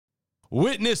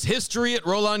Witness history at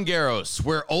Roland Garros,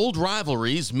 where old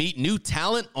rivalries meet new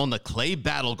talent on the clay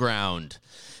battleground.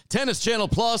 Tennis Channel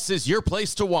Plus is your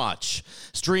place to watch.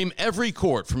 Stream every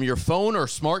court from your phone or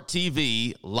smart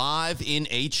TV live in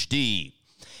HD.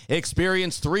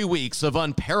 Experience 3 weeks of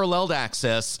unparalleled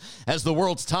access as the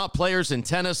world's top players in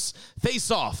tennis face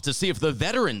off to see if the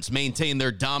veterans maintain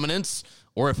their dominance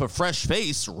or if a fresh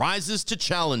face rises to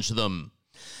challenge them.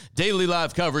 Daily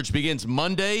live coverage begins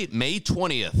Monday, May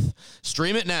 20th.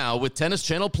 Stream it now with Tennis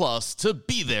Channel Plus to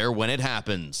be there when it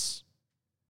happens.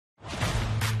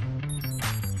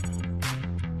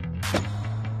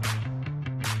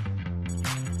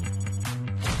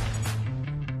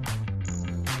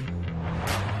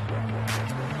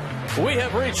 We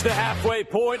have reached the halfway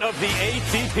point of the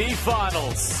ATP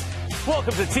Finals.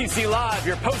 Welcome to TC Live,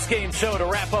 your post-game show to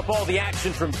wrap up all the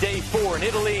action from Day 4 in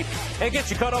Italy and get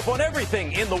you caught up on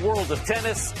everything in the world of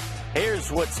tennis.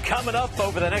 Here's what's coming up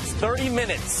over the next 30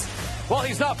 minutes. While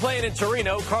he's not playing in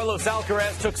Torino, Carlos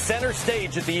Alcaraz took center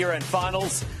stage at the year-end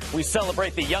finals. We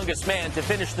celebrate the youngest man to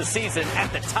finish the season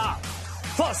at the top.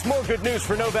 Plus, more good news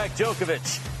for Novak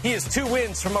Djokovic. He has 2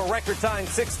 wins from a record-tying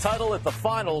 6th title at the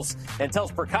finals and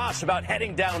tells Prakash about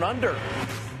heading down under.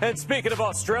 And speaking of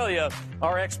Australia,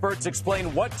 our experts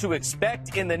explain what to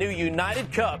expect in the new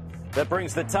United Cup that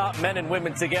brings the top men and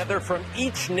women together from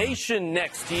each nation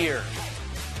next year.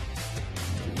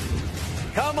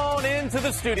 Come on into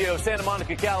the studio, Santa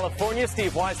Monica, California.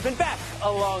 Steve Weissman back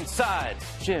alongside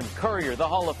Jim Courier, the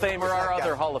Hall of Famer, our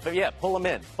other Hall of Famer. Yeah, pull him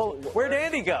in. Where'd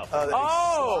Andy go?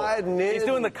 He's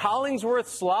doing the Collingsworth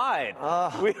slide.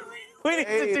 We need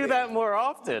to do that more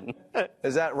often.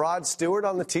 Is that Rod Stewart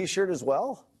on the T-shirt as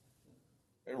well?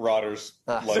 Rodders.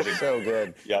 So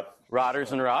good. Yep.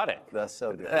 Rodders and Roddick. That's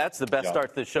so good. That's the best start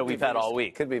to the show we've had all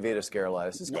week. Could be Vita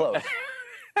Scarolitis. It's close.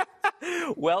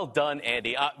 Well done,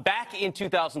 Andy. Back in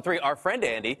 2003, our friend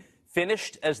Andy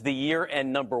finished as the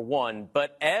year-end #1,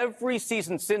 but every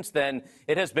season since then,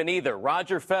 it has been either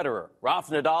Roger Federer,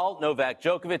 Rafa Nadal, Novak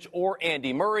Djokovic, or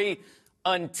Andy Murray.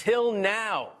 Until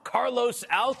now, Carlos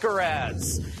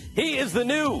Alcaraz. He is the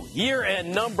new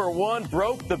year-end #1,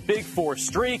 broke the Big Four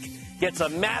streak, gets a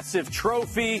massive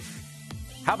trophy.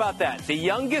 How about that? The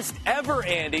youngest ever,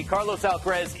 Andy, Carlos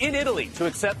Alcaraz, in Italy to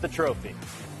accept the trophy.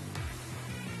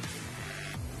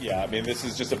 Yeah, I mean, this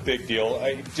is just a big deal.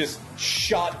 I just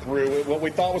shot through what we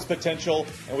thought was potential,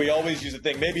 and we always use the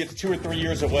thing. Maybe it's 2 or 3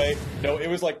 years away. No, it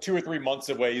was like 2 or 3 months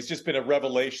away. He's just been a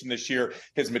revelation this year.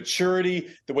 His maturity,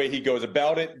 the way he goes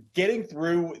about it, getting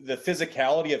through the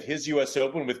physicality of his U.S.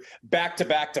 Open with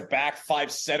back-to-back-to-back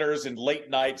 5 setters and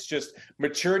late nights, just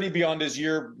maturity beyond his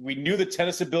year. We knew the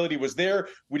tennis ability was there.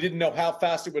 We didn't know how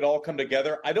fast it would all come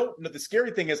together. I don't know. The scary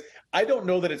thing is I don't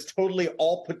know that it's totally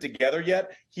all put together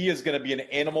yet. He is going to be an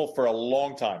animal for a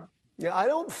long time. Yeah, I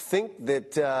don't think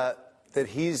that that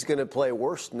he's going to play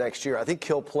worse next year. I think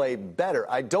he'll play better.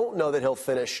 I don't know that he'll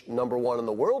finish #1 in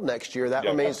the world next year. That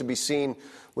remains to be seen,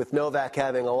 with Novak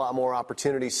having a lot more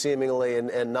opportunities seemingly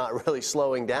and not really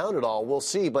slowing down at all. We'll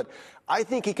see. But I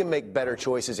think he can make better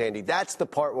choices, Andy. That's the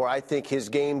part where I think his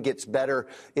game gets better,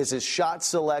 is his shot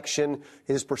selection,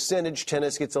 his percentage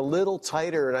tennis gets a little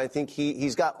tighter, and I think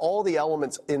he's got all the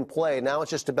elements in play. Now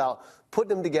it's just about putting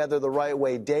them together the right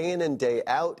way day in and day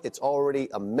out. It's already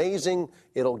amazing.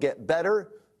 It'll get better.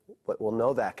 But will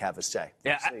Novak have a say?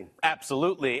 Yeah,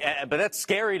 absolutely. But that's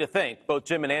scary to think, both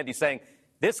Jim and Andy saying,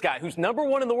 this guy who's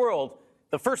 #1 in the world,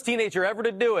 the first teenager ever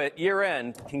to do it,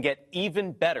 year-end, can get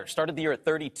even better. Started the year at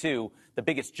 32, the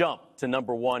biggest jump to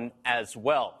 #1 as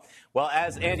well. Well,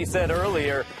 as Andy said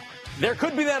earlier, there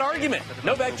could be that argument.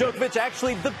 Novak Djokovic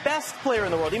actually the best player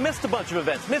in the world. He missed a bunch of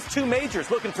events, missed 2 majors,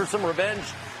 looking for some revenge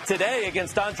today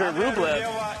against Andre Rublev,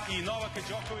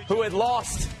 who had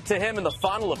lost to him in the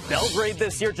final of Belgrade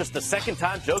this year. Just the second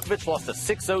time Djokovic lost a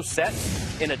 6-0 set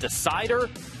in a decider.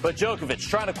 But Djokovic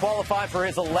trying to qualify for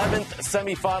his 11th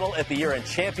semifinal at the year-end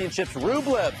championships.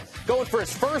 Rublev going for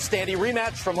his first, Andy,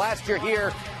 rematch from last year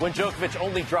here when Djokovic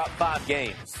only dropped 5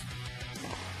 games.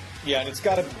 Yeah, and it's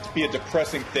got to be a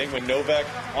depressing thing when Novak,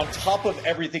 on top of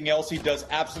everything else he does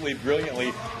absolutely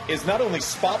brilliantly, is not only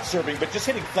spot serving, but just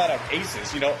hitting flat-out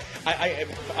aces. You know, I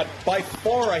by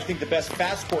far, I think the best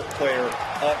fast court player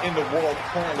in the world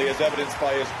currently, as evidenced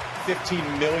by his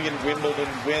 15 million Wimbledon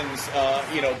wins,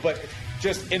 but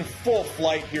just in full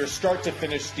flight here, start to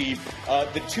finish, Steve.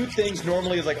 The 2 things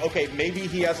normally is like, okay, maybe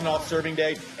he has an off-serving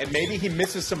day, and maybe he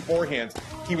misses some forehands.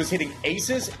 he was hitting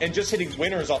aces and just hitting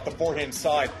winners off the forehand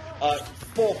side.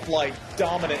 Full flight,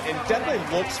 dominant, and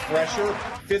definitely looks fresher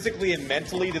physically and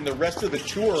mentally than the rest of the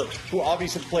tour, who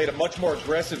obviously played a much more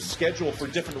aggressive schedule for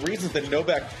different reasons than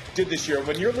Novak did this year.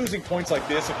 When you're losing points like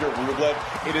this, if you're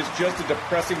Rublev, it is just a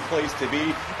depressing place to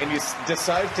be, and he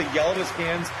decides to yell at his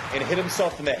fans and hit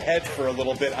himself in the head for a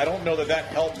little bit. I don't know that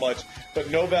helped much,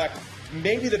 but Novak,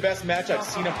 maybe the best match I've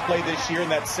seen him play this year,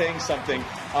 and that's saying something,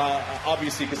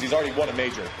 obviously, because he's already won a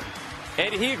major.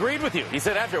 And he agreed with you. He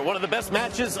said after, one of the best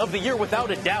matches of the year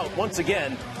without a doubt. Once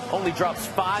again, only drops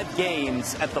 5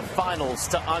 games at the finals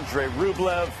to Andrei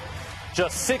Rublev.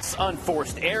 Just 6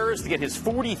 unforced errors to get his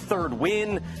 43rd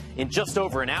win in just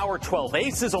over an hour. 12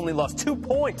 aces, only lost 2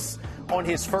 points on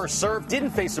his first serve.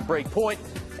 Didn't face a break point,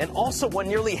 and also won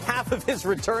nearly half of his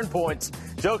return points.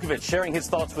 Djokovic sharing his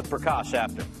thoughts with Prakash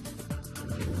after.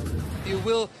 You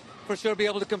will for sure be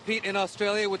able to compete in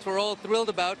Australia, which we're all thrilled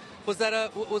about. Was that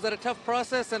a tough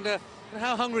process, and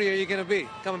how hungry are you going to be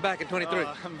coming back in 23?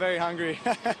 I'm very hungry,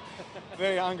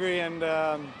 very hungry, and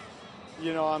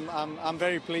you know, I'm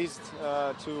very pleased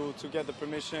to get the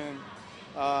permission.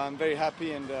 I'm very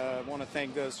happy, and want to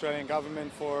thank the Australian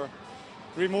government for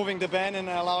removing the ban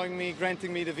and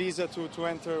granting me the visa to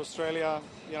enter Australia.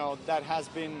 You know, that has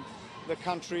been the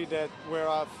country where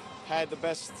I've had the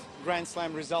best Grand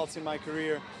Slam results in my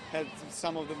career, had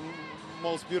some of the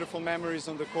most beautiful memories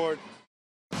on the court.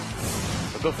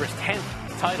 We'll go for his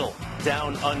 10th title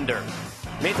down under.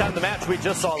 Meantime, the match we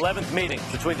just saw, 11th meeting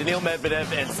between Daniil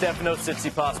Medvedev and Stefanos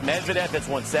Tsitsipas. Medvedev has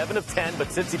won 7 of 10, but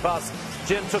Tsitsipas,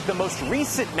 Jim, took the most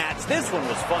recent match. This one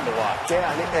was fun to watch.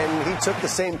 Yeah, and he took the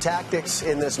same tactics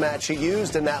in this match he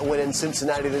used in that win in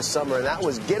Cincinnati this summer, and that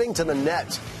was getting to the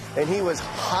net. And he was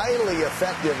highly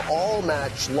effective all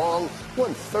match long.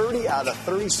 Won 30 out of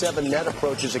 37 net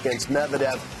approaches against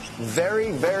Medvedev.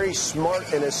 Very, very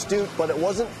smart and astute, but it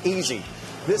wasn't easy.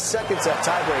 This second set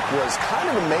tiebreak was kind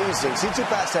of amazing.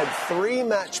 Tsitsipas had 3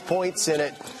 match points in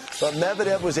it, but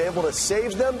Medvedev was able to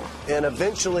save them and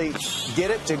eventually get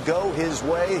it to go his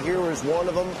way. Here was one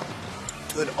of them.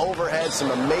 Good overhead, some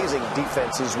amazing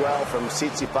defense as well from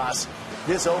Tsitsipas.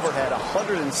 This overhead,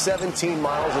 117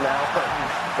 miles an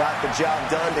hour, got the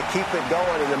job done to keep it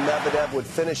going, and then Medvedev would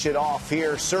finish it off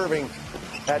here, serving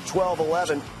at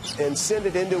 12-11 and send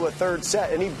it into a third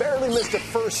set. And he barely missed a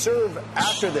first serve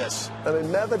after this. I mean,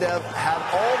 Medvedev had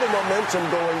all the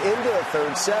momentum going into a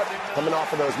third set, coming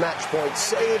off of those match points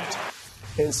saved,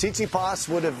 and Tsitsipas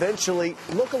would eventually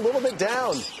look a little bit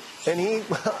down. And he,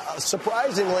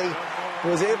 surprisingly,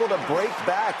 was able to break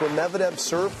back when Medvedev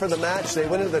served for the match. They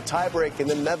went into the tiebreak, and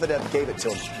then Medvedev gave it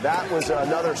to him. That was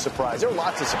another surprise. There were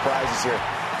lots of surprises here.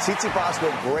 Tsitsipas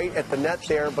went great at the net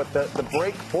there, but the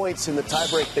break points in the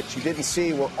tiebreak that you didn't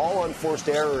see were all unforced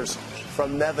errors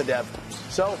from Medvedev.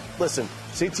 So, listen,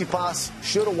 Tsitsipas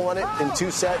should have won it in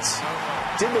 2 sets.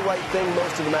 Did the right thing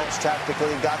most of the match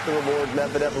tactically, got the reward.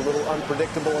 Medvedev a little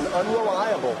unpredictable and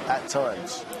unreliable at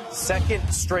times. Second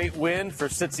straight win for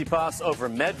Tsitsipas over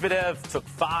Medvedev. Took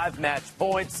 5 match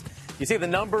points. You see the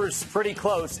numbers pretty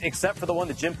close, except for the one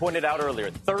that Jim pointed out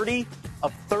earlier. 30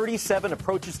 of 37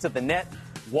 approaches to the net,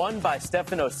 won by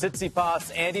Stefanos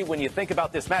Tsitsipas. Andy, when you think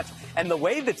about this match and the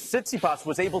way that Tsitsipas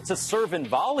was able to serve and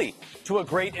volley to a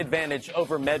great advantage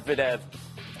over Medvedev,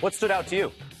 what stood out to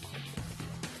you?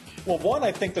 Well, one,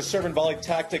 I think the serve and volley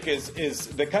tactic is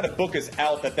the kind of book is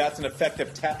out that that's an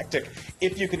effective tactic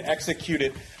if you can execute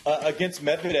it against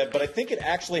Medvedev. But I think it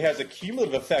actually has a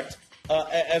cumulative effect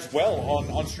as well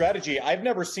on strategy. I've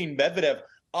never seen Medvedev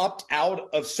opt out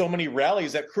of so many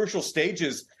rallies at crucial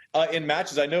stages in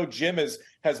matches. I know Jim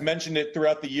has mentioned it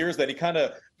throughout the years that he kind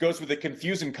of goes with the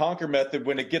confuse and conquer method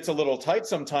when it gets a little tight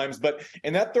sometimes. But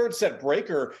in that third set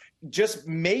breaker, just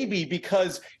maybe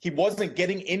because he wasn't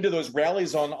getting into those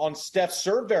rallies on Steph's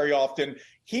serve very often,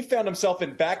 he found himself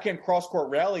in backhand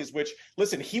cross-court rallies, which,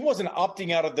 listen, he wasn't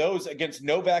opting out of those against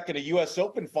Novak in a U.S.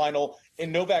 Open final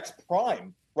in Novak's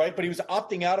prime, right? But he was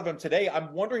opting out of them today.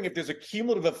 I'm wondering if there's a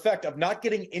cumulative effect of not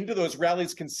getting into those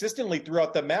rallies consistently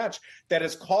throughout the match that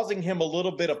is causing him a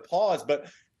little bit of pause. But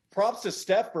props to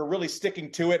Steph for really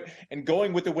sticking to it and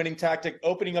going with the winning tactic,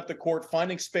 opening up the court,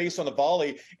 finding space on the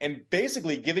volley, and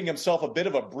basically giving himself a bit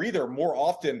of a breather more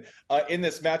often in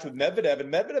this match with Medvedev.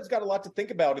 And Medvedev's got a lot to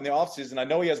think about in the offseason. I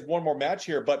know he has one more match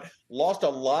here, but lost a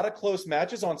lot of close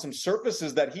matches on some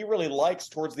surfaces that he really likes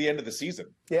towards the end of the season.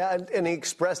 Yeah, and he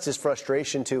expressed his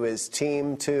frustration to his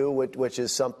team, too, which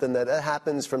is something that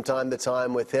happens from time to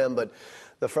time with him. But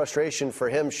the frustration for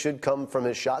him should come from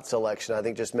his shot selection. I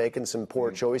think just making some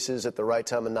poor choices at the right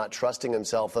time and not trusting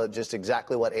himself, just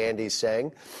exactly what Andy's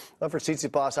saying. For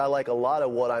Tsitsipas, I like a lot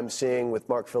of what I'm seeing with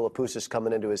Mark Philippoussis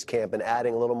coming into his camp and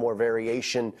adding a little more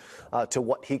variation to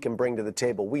what he can bring to the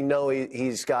table. We know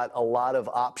he's got a lot of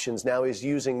options. Now he's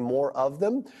using more of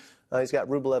them. He's got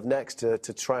Rublev next to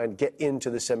try and get into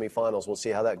the semifinals. We'll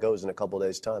see how that goes in a couple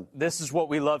days' time. This is what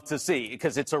we love to see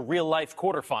because it's a real-life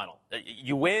quarterfinal.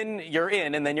 You win, you're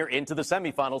in, and then you're into the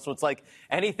semifinals. So it's like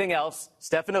anything else.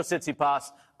 Stefanos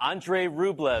Tsitsipas, Andrei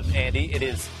Rublev, Andy. It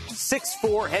is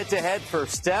 6-4 head-to-head for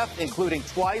Steph, including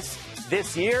twice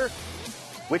this year.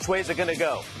 Which way is it going to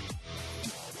go?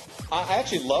 I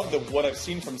actually love what I've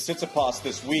seen from Tsitsipas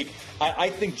this week. I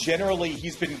think generally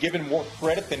he's been given more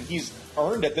credit than he's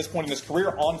earned at this point in his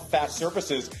career on fast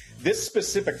surfaces. This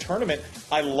specific tournament,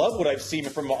 I love what I've seen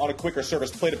from him on a quicker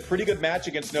surface. Played a pretty good match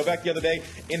against Novak the other day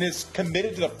and is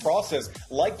committed to the process.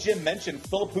 Like Jim mentioned,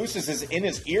 Philippoussis is in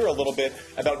his ear a little bit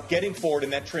about getting forward in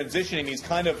that transition, and he's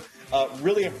kind of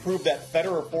really improved that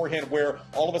Federer forehand where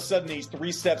all of a sudden he's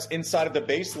 3 steps inside of the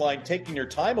baseline, taking your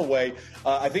time away.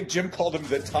 I think Jim called him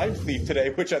the time thief today,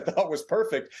 which I thought was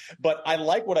perfect. But I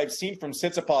like what I've seen from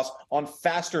Tsitsipas on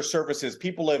faster surfaces.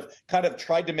 People have kind of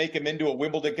tried to make him into a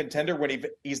Wimbledon contender when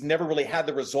he's never really had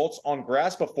the results on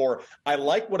grass before. I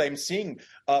like what I'm seeing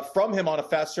from him on a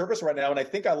fast surface right now, and I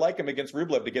think I like him against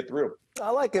Rublev to get through.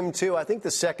 I like him, too. I think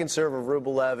the second serve of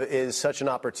Rublev is such an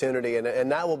opportunity,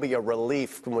 and that will be a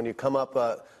relief when you come up.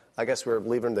 I guess we're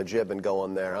leaving the jib and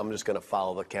going there. I'm just going to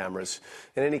follow the cameras.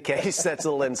 In any case, that's a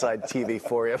little inside TV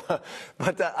for you.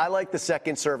 But I like the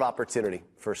second serve opportunity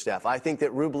for Steph. I think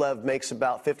that Rublev makes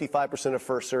about 55% of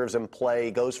first serves in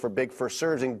play, goes for big first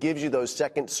serves, and gives you those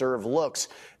second serve looks.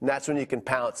 And that's when you can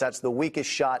pounce. That's the weakest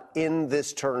shot in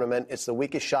this tournament. It's the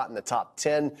weakest shot in the top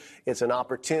 10. It's an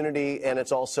opportunity, and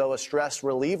it's also a stress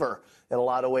reliever in a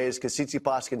lot of ways because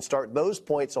Tsitsipas can start those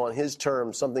points on his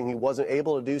terms, something he wasn't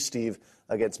able to do, Steve,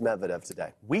 against Medvedev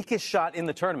today. Weakest shot in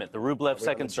the tournament, the Rublev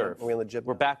second serve. Are we on the jib?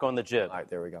 We're back on the jib. All right,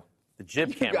 there we go. The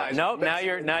jib camera. No, now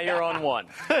you're on one.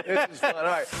 This is fun. All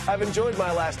right, I've enjoyed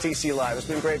my last TC Live. It's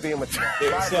been great being with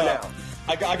you. Bye for now.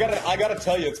 I gotta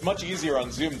tell you, it's much easier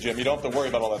on Zoom, Jim. You don't have to worry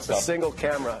about all that stuff. A single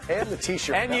camera and the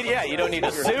T-shirt. And you don't need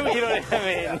a suit.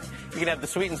 You can have the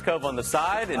Sweetens Cove on the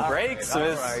side and breaks.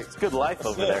 Right. It's good life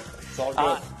over there. It's all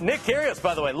good. Nick Kyrgios,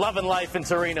 by the way, loving life in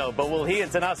Torino. But will he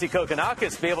and Thanasi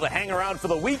Kokkinakis be able to hang around for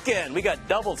the weekend? We got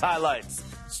doubles highlights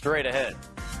straight ahead.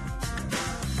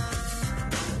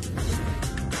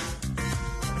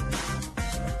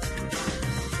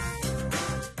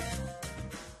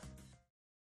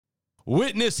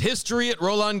 Witness history at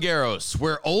Roland Garros,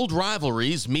 where old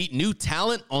rivalries meet new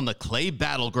talent on the clay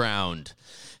battleground.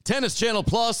 Tennis Channel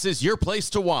Plus is your place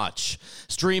to watch.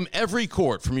 Stream every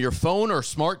court from your phone or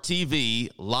smart TV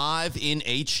live in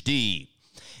HD.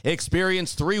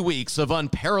 Experience 3 weeks of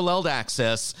unparalleled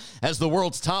access as the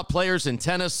world's top players in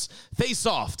tennis face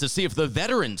off to see if the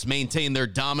veterans maintain their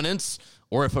dominance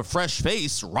or if a fresh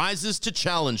face rises to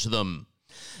challenge them.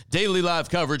 Daily live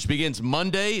coverage begins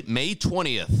Monday, May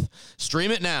 20th.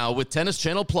 Stream it now with Tennis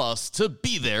Channel Plus to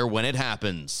be there when it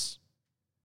happens.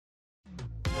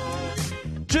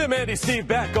 Jim, Andy, Steve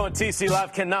back on TC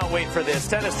Live. Cannot wait for this.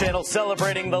 Tennis Channel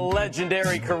celebrating the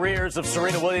legendary careers of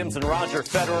Serena Williams and Roger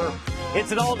Federer.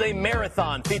 It's an all-day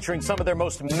marathon featuring some of their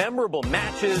most memorable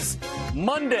matches.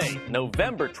 Monday,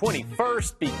 November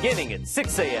 21st, beginning at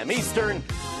 6 a.m. Eastern.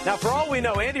 Now, for all we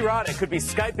know, Andy Roddick could be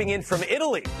Skyping in from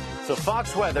Italy. So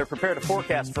Fox Weather prepared a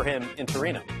forecast for him in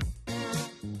Torino.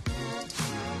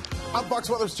 I'm Fox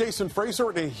Weather's Jason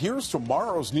Fraser, and here's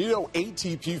tomorrow's Nitto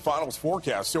ATP Finals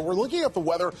forecast. So we're looking at the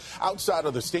weather outside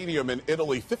of the stadium in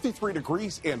Italy, 53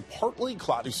 degrees and partly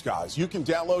cloudy skies. You can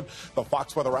download the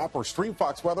Fox Weather app or stream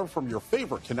Fox Weather from your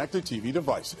favorite connected TV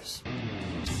devices.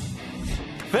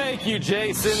 Thank you,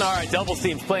 Jason. All right, doubles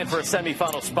teams playing for a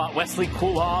semifinal spot. Wesley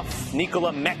Koolhof,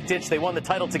 Nikola Mektic. They won the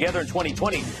title together in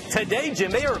 2020. Today,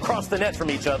 Jim, they are across the net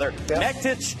from each other. Yep.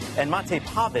 Mektic and Mate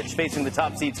Pavic facing the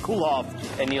top seeds,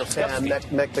 Koolhof and Neil Skupski. And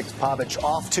Mektic Pavic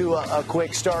off to a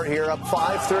quick start here, up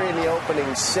 5-3 in the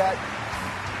opening set.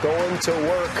 Going to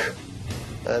work.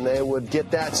 And they would get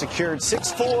that secured.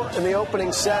 6-4 in the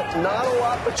opening set. Not a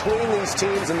lot between these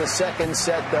teams in the second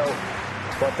set, though.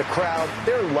 But the crowd,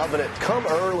 they're loving it. Come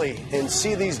early and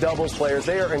see these doubles players.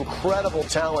 They are incredible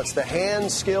talents. The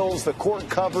hand skills, the court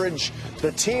coverage,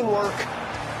 the teamwork.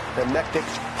 And Mektic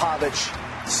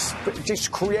Pavic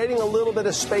just creating a little bit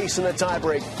of space in the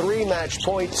tiebreak. 3 match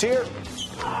points here.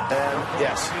 And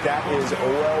yes, that is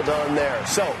well done there.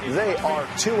 So they are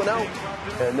 2-0.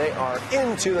 And they are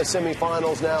into the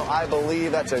semifinals now. I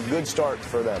believe that's a good start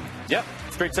for them. Yep.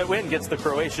 Straight set win gets the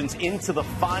Croatians into the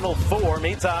Final Four.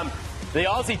 Meantime, the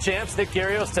Aussie champs, Nick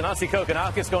Kyrgios, Thanasi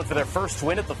Kokkinakis, going for their first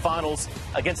win at the finals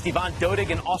against Ivan Dodig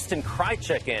and Austin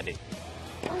Krajicek, Andy.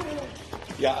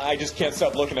 Yeah, I just can't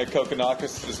stop looking at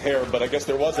Kokkinakis' hair, but I guess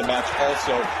there was a match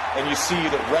also. And you see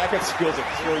the racket skills of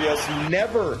Kyrgios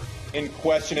never in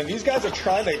question. And these guys are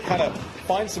trying to kind of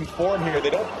find some form here. They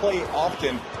don't play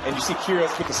often. And you see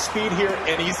Kyrgios with the speed here,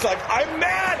 and he's like, I'm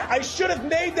mad! I should have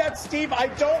made that, Steve. I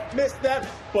don't miss that.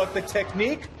 But the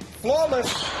technique,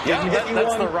 flawless. Yeah,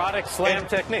 that's the Roddick slam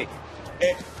technique.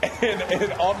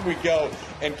 And on we go.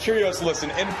 And Kyrgios,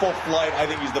 listen, in full flight, I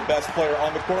think he's the best player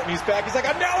on the court, and he's back. He's like,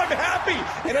 now I'm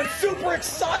happy, and I'm super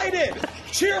excited.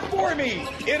 Cheer for me,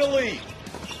 Italy.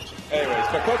 Anyways,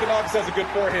 but Kokkinakis has a good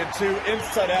forehand, too,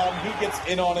 inside out. He gets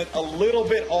in on it a little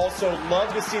bit also.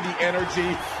 Love to see the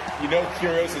energy. You know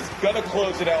Kyrgios is going to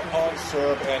close it out on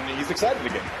serve, and he's excited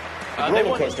again.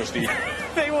 Roller coaster, Steve.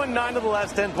 They won 9 of the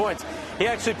last 10 points. He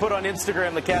actually put on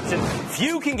Instagram the caption,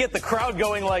 few can get the crowd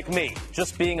going like me.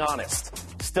 Just being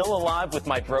honest. Still alive with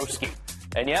my broski.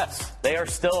 And yes, they are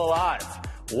still alive.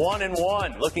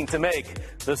 1-1, looking to make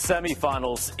the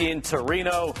semifinals in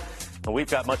Torino. And we've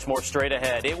got much more straight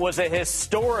ahead. It was a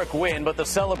historic win, but the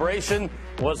celebration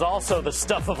was also the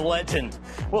stuff of legend.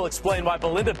 We'll explain why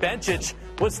Belinda Bencic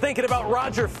was thinking about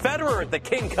Roger Federer at the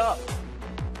King Cup.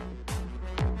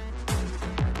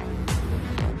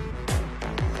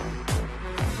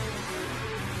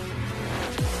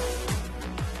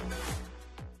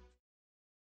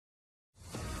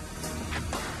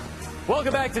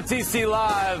 Welcome back to TC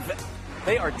Live.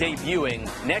 They are debuting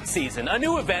next season a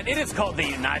new event. It is called the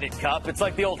United Cup. It's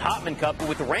like the old Hopman Cup, but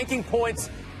with ranking points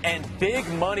and big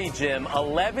money, Jim.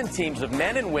 11 teams of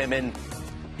men and women.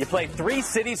 You play 3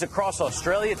 cities across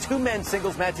Australia, 2 men's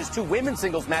singles matches, 2 women's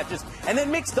singles matches, and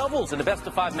then mixed doubles in a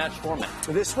best-of-5 match format.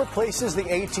 This replaces the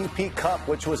ATP Cup,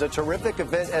 which was a terrific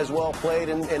event as well played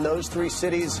in those 3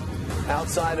 cities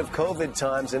outside of COVID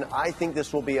times, and I think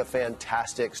this will be a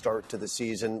fantastic start to the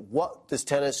season. What does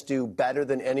tennis do better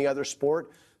than any other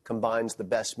sport? Combines the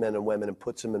best men and women and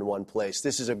puts them in one place.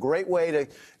 This is a great way to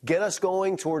get us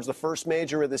going towards the first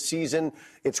major of the season.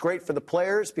 It's great for the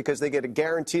players because they get a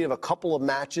guarantee of a couple of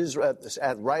matches right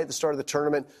at the start of the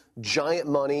tournament. Giant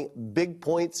money, big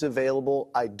points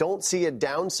available. I don't see a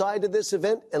downside to this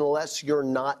event unless you're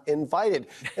not invited.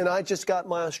 And I just got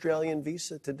my Australian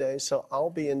visa today, so I'll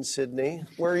be in Sydney.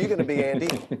 Where are you going to be, Andy?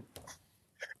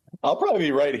 I'll probably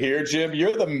be right here, Jim.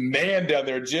 You're the man down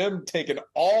there, Jim, taking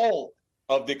all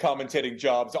of the commentating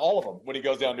jobs, all of them, when he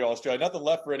goes down to Australia. Nothing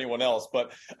left for anyone else.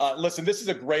 But listen, this is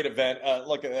a great event.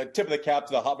 Like a tip of the cap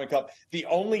to the Hopman Cup. The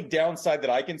only downside that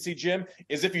I can see, Jim,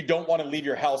 is if you don't want to leave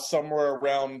your house somewhere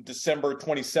around December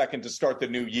 22nd to start the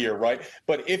new year, right?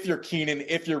 But if you're keen and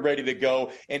if you're ready to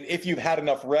go, and if you've had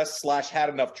enough rest / had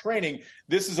enough training,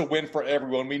 this is a win for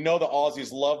everyone. We know the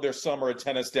Aussies love their summer of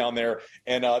tennis down there,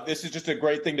 and this is just a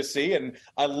great thing to see. And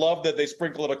I love that they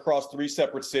sprinkle it across 3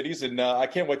 separate cities, and I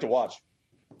can't wait to watch.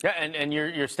 Yeah, and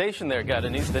your station there got the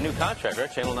new contract,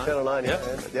 right? Channel 9? Channel 9,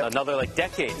 yeah. Another,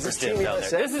 decade for Jim down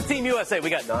USA? there. This is Team USA.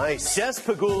 We got nice. Jess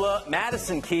Pegula,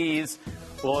 Madison Keys,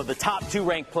 the top 2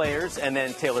 ranked players, and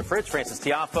then Taylor Fritz, Frances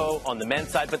Tiafoe on the men's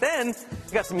side. But then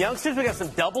we got some youngsters. We got some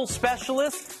double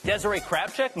specialists. Desiree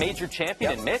Krajicek, major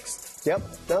champion in mixed. Yep.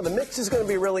 Now, the mix is going to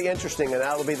be really interesting, and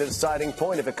that'll be the deciding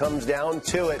point if it comes down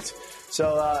to it.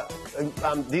 So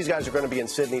these guys are going to be in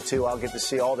Sydney, too. I'll get to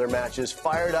see all their matches.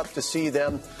 Fired up to see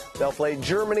them. They'll play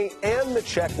Germany and the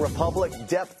Czech Republic.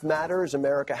 Depth matters.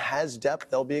 America has depth.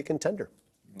 They'll be a contender.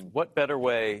 What better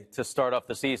way to start off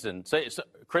the season? So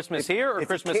Christmas here or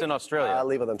Christmas in Australia? I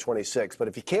leave it on 26. But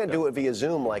if you can't do it via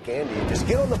Zoom like Andy, just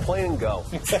get on the plane and go.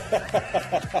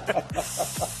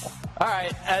 All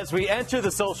right, as we enter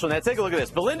the social net, take a look at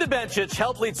this. Belinda Bencic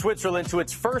helped lead Switzerland to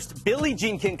its first Billie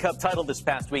Jean King Cup title this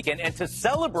past weekend. And to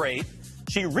celebrate,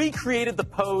 she recreated the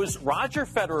pose Roger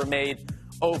Federer made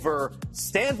over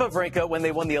Stan Wawrinka when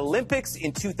they won the Olympics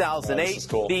in 2008.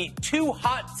 Cool. The too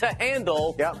hot to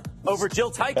handle over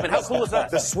Jill Teichmann. How cool is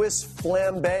that? The Swiss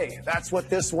flambe. That's what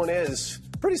this one is.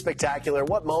 Pretty spectacular.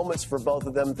 What moments for both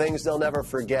of them. Things they'll never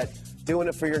forget. Doing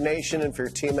it for your nation and for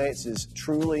your teammates is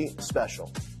truly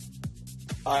special.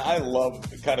 I love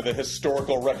kind of the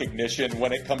historical recognition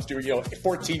when it comes to,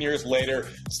 14 years later,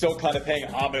 still kind of paying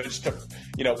homage to,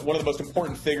 one of the most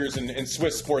important figures in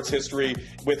Swiss sports history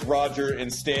with Roger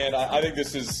and Stan. I think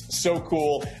this is so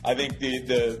cool. I think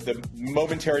the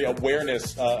momentary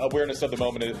awareness of the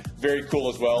moment is very cool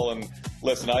as well. And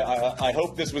listen, I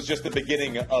hope this was just the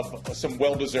beginning of some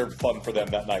well-deserved fun for them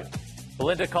that night.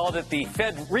 Belinda called it the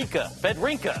Fedrinka.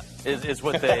 Fedrinka is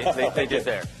what they did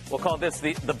there. We'll call this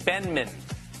the Benman.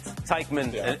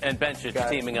 Teichmann and Bencic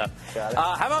teaming up.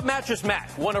 How about Mattress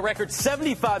Mac? Won a record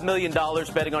 $75 million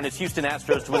betting on his Houston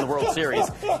Astros to win the World Series.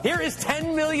 Here is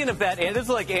 $10 million of that, and this is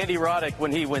like Andy Roddick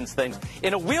when he wins things,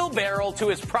 in a wheelbarrow to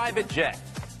his private jet.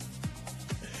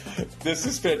 This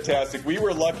is fantastic. We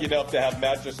were lucky enough to have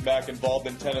Mattress Mac involved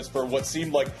in tennis for what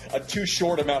seemed like a too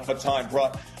short amount of time.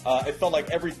 It felt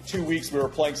like every 2 weeks we were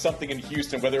playing something in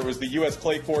Houston, whether it was the U.S.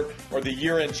 Clay Court or the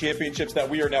year-end championships that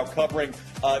we are now covering.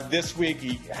 This week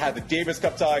he had the Davis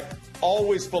Cup tie,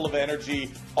 always full of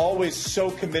energy, always so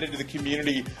committed to the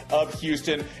community of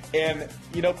Houston. And,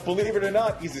 believe it or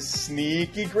not, he's a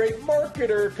sneaky great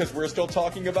marketer because we're still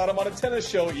talking about him on a tennis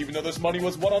show, even though this money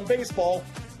was won on baseball.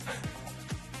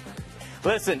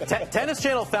 Listen, Tennis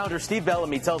Channel founder Steve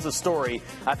Bellamy tells a story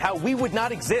of how we would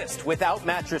not exist without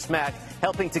Mattress Mac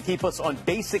helping to keep us on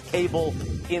basic cable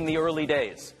in the early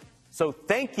days. So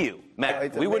thank you,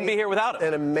 Mac. We wouldn't be here without him.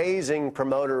 An amazing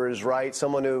promoter is right.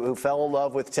 Someone who fell in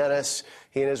love with tennis.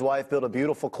 He and his wife built a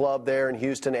beautiful club there in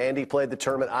Houston. Andy played the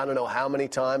tournament I don't know how many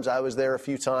times. I was there a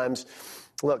few times.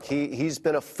 Look, he's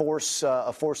been a force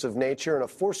of nature and a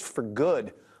force for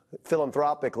good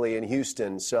philanthropically in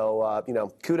Houston. So,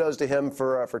 kudos to him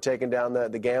for taking down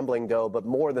the gambling dough. But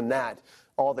more than that,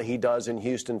 all that he does in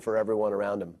Houston for everyone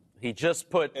around him. He just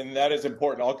put... And that is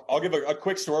important. I'll give a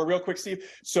quick story real quick, Steve.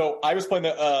 So I was playing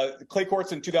the clay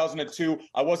courts in 2002.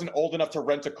 I wasn't old enough to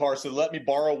rent a car, so they let me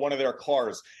borrow one of their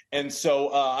cars. And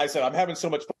so I said, I'm having so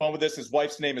much fun with this. His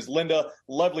wife's name is Linda.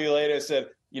 Lovely lady. I said,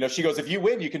 she goes, if you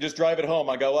win, you can just drive it home.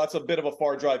 I go, well, that's a bit of a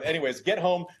far drive. Anyways, get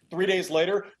home. 3 days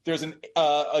later, there's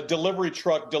a delivery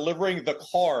truck delivering the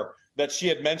car that she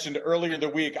had mentioned earlier in the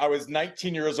week. I was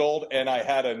 19 years old, and I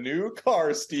had a new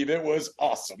car, Steve. It was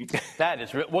awesome. That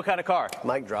is what kind of car?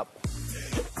 Mic drop.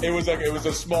 It was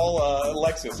a small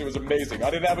Lexus. It was amazing. I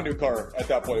didn't have a new car at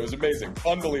that point. It was amazing.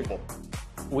 Unbelievable.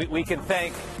 We can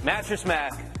thank Mattress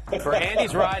Mac for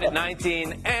Andy's ride at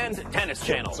 19 and Tennis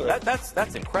Channel.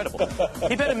 That's incredible.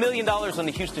 He bet $1 million on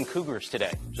the Houston Cougars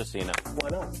today, just so you know. Why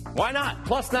not? Why not?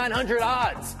 Plus 900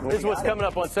 odds. This is what's coming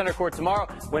up on Center Court tomorrow.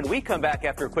 When we come back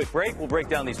after a quick break, we'll break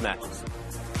down these matches.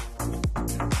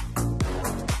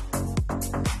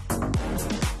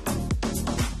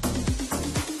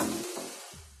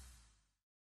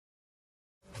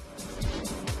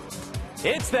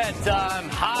 It's that time,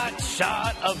 hot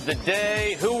shot of the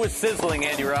day. Who was sizzling,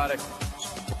 Andy Roddick?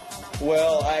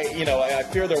 Well, I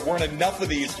fear there weren't enough of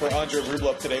these for Andre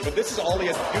Rublev today, but this is all he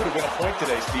has to do to win a point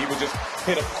today, Steve, was just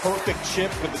hit a perfect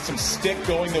chip with some stick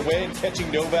going the way and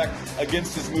catching Novak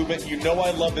against his movement.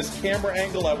 I love this camera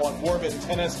angle. I want more of it in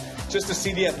tennis, just to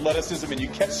see the athleticism, and you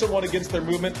catch someone against their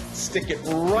movement, stick it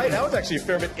right. That was actually a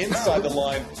fair bit inside the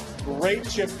line. Great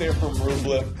chip there from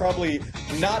Rublev. Probably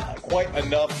not quite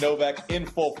enough Novak in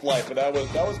full flight, but that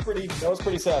was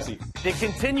pretty sassy. It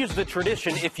continues the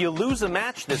tradition. If you lose a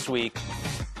match this week,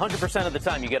 100% of the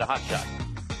time you get a hot shot.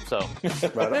 So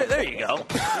there you go.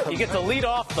 You get to lead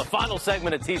off the final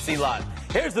segment of TC Live.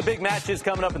 Here's the big matches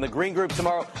coming up in the green group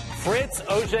tomorrow. Fritz,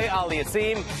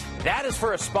 Auger-Aliassime. That is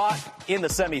for a spot in the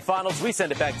semifinals. We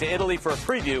send it back to Italy for a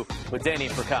preview with Danny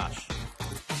and Prakash.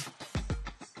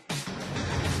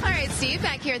 All right, Steve,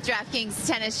 back here at DraftKings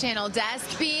Tennis Channel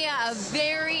desk. Be a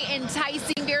very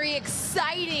enticing, very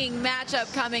exciting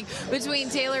matchup coming between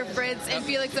Taylor Fritz and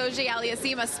Felix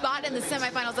Auger-Aliassime. A spot in the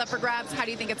semifinals up for grabs. How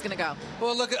do you think it's going to go?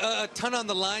 Well, look, a ton on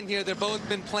the line here. They've both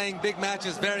been playing big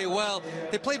matches very well.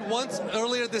 They played once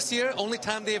earlier this year, only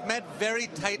time they have met. Very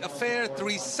tight affair,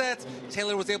 3 sets.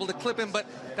 Taylor was able to clip him, but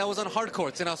that was on hard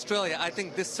courts in Australia. I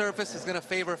think this surface is going to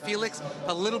favor Felix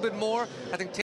a little bit more. I think